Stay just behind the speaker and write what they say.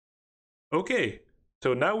Okay,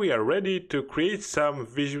 so now we are ready to create some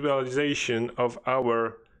visualization of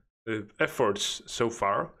our efforts so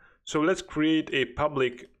far. So let's create a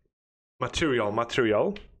public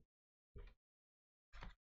material.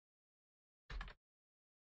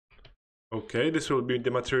 Okay, this will be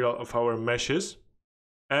the material of our meshes.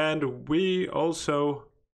 And we also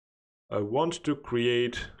want to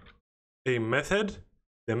create a method.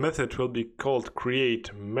 The method will be called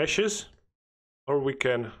create meshes, or we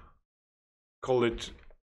can call it,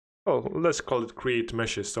 oh, let's call it create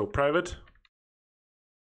meshes. So private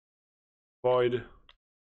void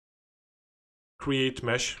create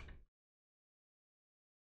mesh,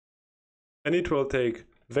 and it will take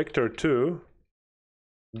vector2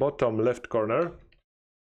 bottom left corner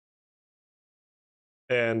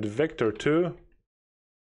and vector2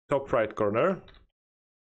 top right corner,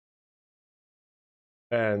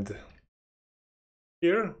 and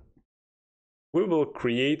here we will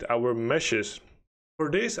create our meshes. For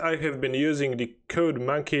this I have been using the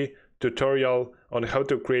CodeMonkey tutorial on how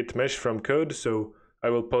to create mesh from code, so I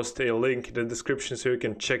will post a link in the description so you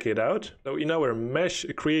can check it out. So in our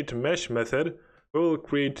create mesh method, we will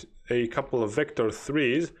create a couple of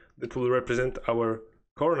vector3s that will represent our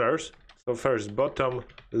corners. So first bottom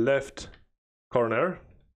left corner,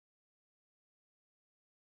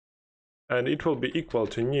 and it will be equal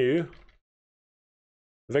to new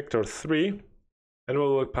vector3, and we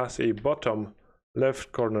will pass a bottom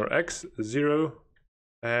left corner x 0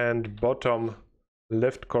 and bottom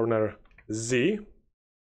left corner z,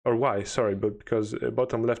 or y, sorry, but because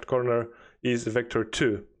bottom left corner is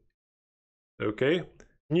vector2. Okay,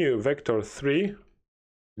 new vector3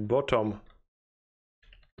 bottom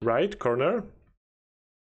right corner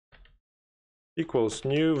equals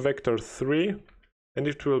new vector3, and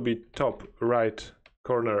it will be top right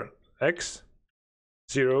corner x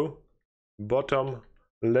 0 bottom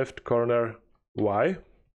left corner y.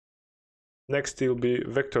 Next it will be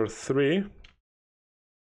vector3,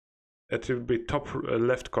 it will be top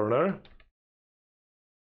left corner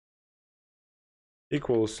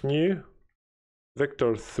equals new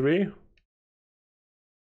vector3,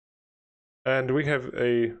 and we have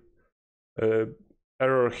a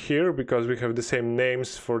error here because we have the same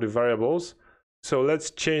names for the variables. So let's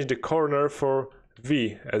change the corner for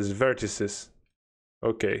v as vertices.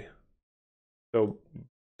 Okay, so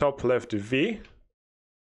top left v,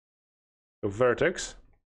 so vertex,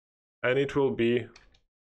 and it will be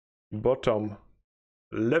bottom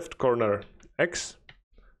left corner x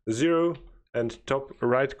 0 and top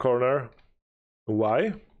right corner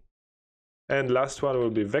y, and last one will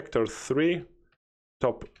be vector3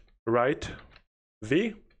 top right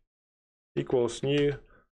v equals new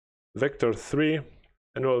vector3,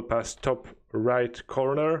 and we'll pass top right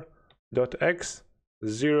corner dot x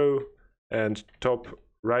 0 and top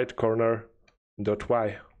right corner dot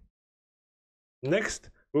y. Next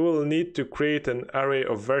we will need to create an array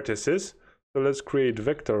of vertices, so let's create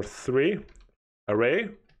vector3 array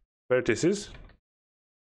vertices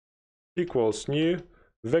equals new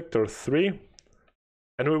vector3,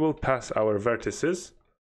 and we will pass our vertices.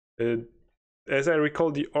 As I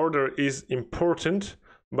recall, the order is important,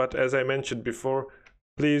 but as I mentioned before,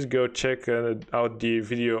 please go check out the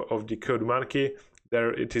video of the CodeMonkey.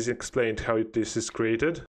 There it is explained how this is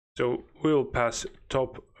created. So we'll pass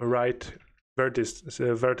top right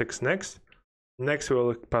vertex next. Next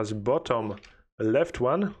we'll pass bottom left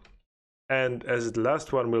one, and as the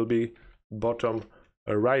last one will be bottom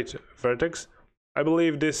right vertex. I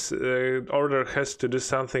believe this order has to do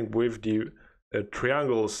something with the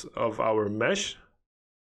triangles of our mesh.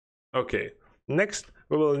 Okay, next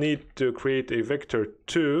we will need to create a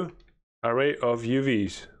vector2 array of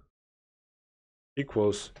UVs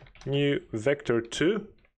equals new vector2,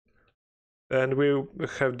 and we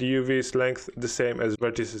have the UV's length the same as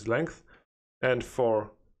vertices length, and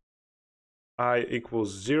for I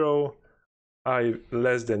equals 0, I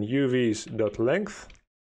less than UV's dot length,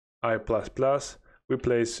 I plus plus, we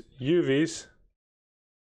place UV's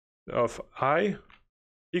of I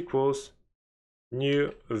equals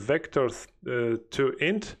new vector2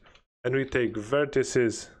 int, and we take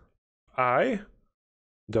vertices I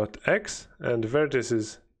dot x and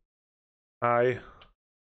vertices I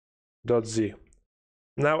dot z.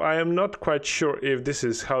 Now I am not quite sure if this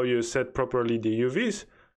is how you set properly the UVs,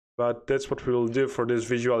 but that's what we will do for these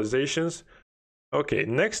visualizations. Okay,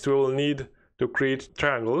 next we will need to create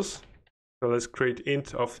triangles. So let's create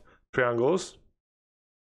int of triangles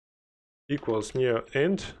equals new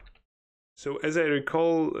int. So as I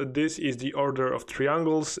recall, this is the order of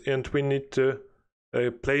triangles, and we need to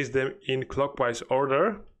place them in clockwise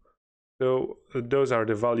order. So those are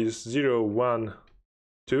the values 0, 1,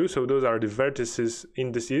 2, so those are the vertices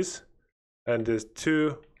indices, and there's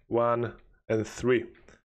 2, 1, and 3.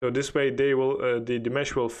 So this way they will the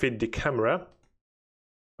mesh will fit the camera.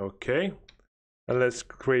 Okay, and let's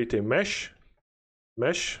create a mesh.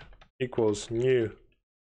 Mesh equals new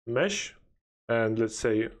mesh, and let's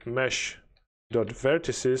say mesh dot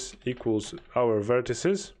vertices equals our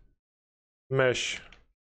vertices. Mesh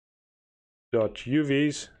dot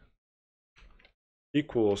UVs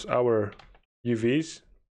equals our UVs,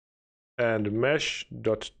 and mesh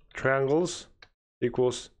dot triangles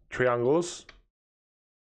equals triangles.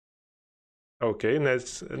 Okay,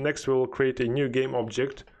 next we will create a new game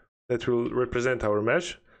object that will represent our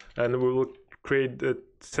mesh, and we will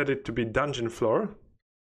set it to be dungeon floor,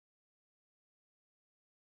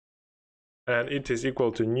 and it is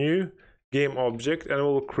equal to new game object, and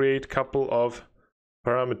we'll create a couple of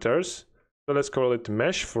parameters. So let's call it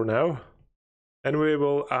mesh for now, and we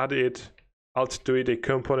will add to it a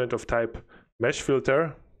component of type mesh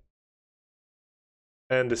filter,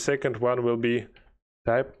 and the second one will be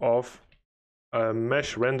type of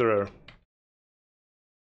mesh renderer.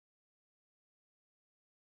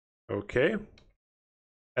 Okay,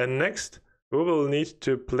 and next we will need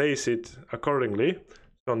to place it accordingly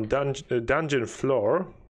on dungeon floor.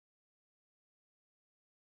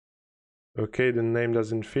 Okay, the name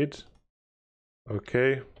doesn't fit.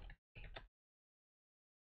 Okay,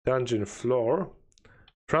 dungeon floor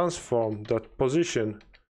transform.position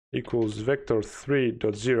equals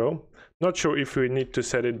vector3.0. Not sure if we need to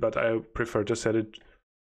set it, but I prefer to set it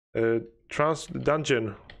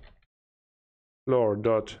dungeon floor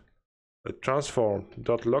dot transform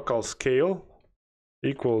dot local scale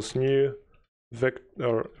equals new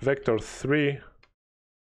vector3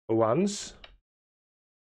 ones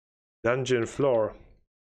dungeon floor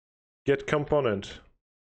get component.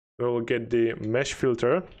 We will get the mesh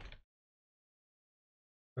filter,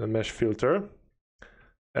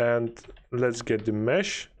 and let's get the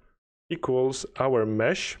mesh equals our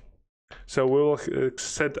mesh. So we will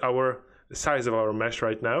set our size of our mesh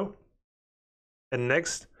right now, and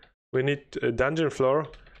next we need a dungeon floor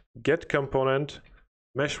get component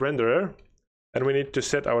mesh renderer, and we need to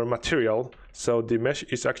set our material so the mesh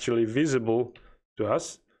is actually visible to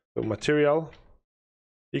us. So material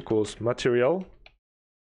equals material,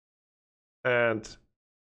 and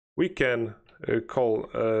we can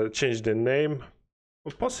change the name,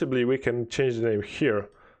 or possibly we can change the name here.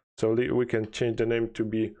 So we can change the name to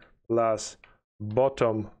be plus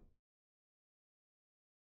bottom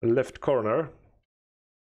left corner,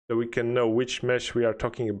 so we can know which mesh we are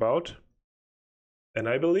talking about. And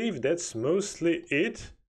I believe that's mostly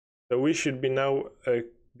it. So we should be now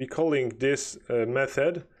be calling this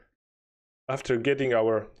method after getting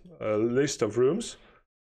our list of rooms.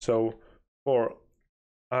 So for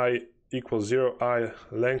I equals 0, I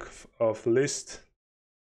length of list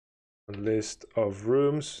of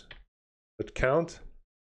rooms that count.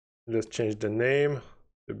 Let's change the name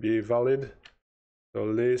to be valid. So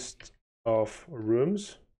list of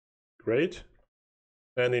rooms. Great.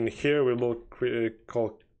 And in here we will create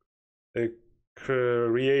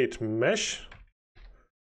mesh,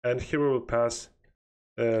 and here we will pass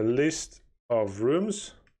a list of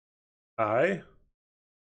rooms I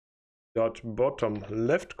dot bottom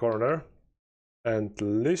left corner and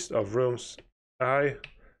list of rooms I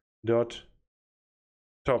dot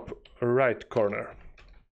top right corner.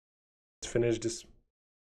 Let's finish this.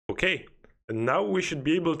 Okay, and now we should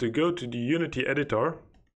be able to go to the Unity editor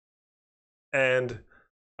and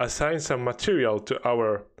assign some material to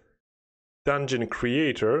our dungeon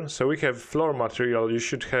creator. So we have floor material. You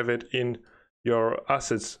should have it in your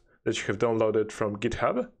assets that you have downloaded from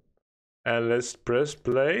GitHub. And let's press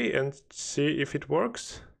play and see if it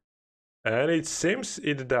works. And it seems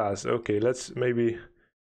it does. Okay, let's maybe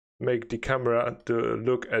make the camera to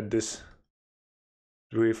look at this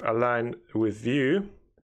with align with view.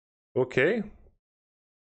 Okay,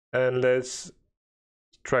 and let's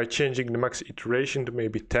try changing the max iteration to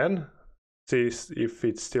maybe 10. See if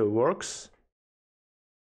it still works.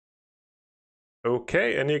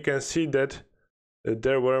 Okay, and you can see that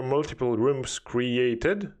there were multiple rooms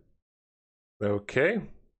created. Okay,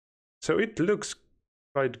 so it looks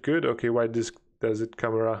quite good. Okay, why does it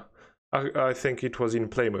camera? I think it was in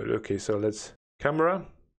play mode. Okay, so let's camera,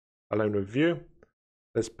 align with view.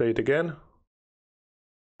 Let's play it again.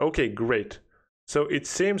 Okay, great. So it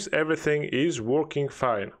seems everything is working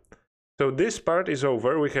fine. So this part is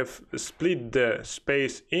over. We have split the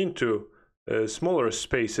space into smaller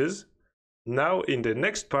spaces. Now in the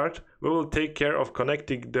next part, we will take care of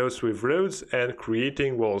connecting those with roads and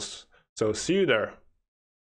creating walls. So see you there.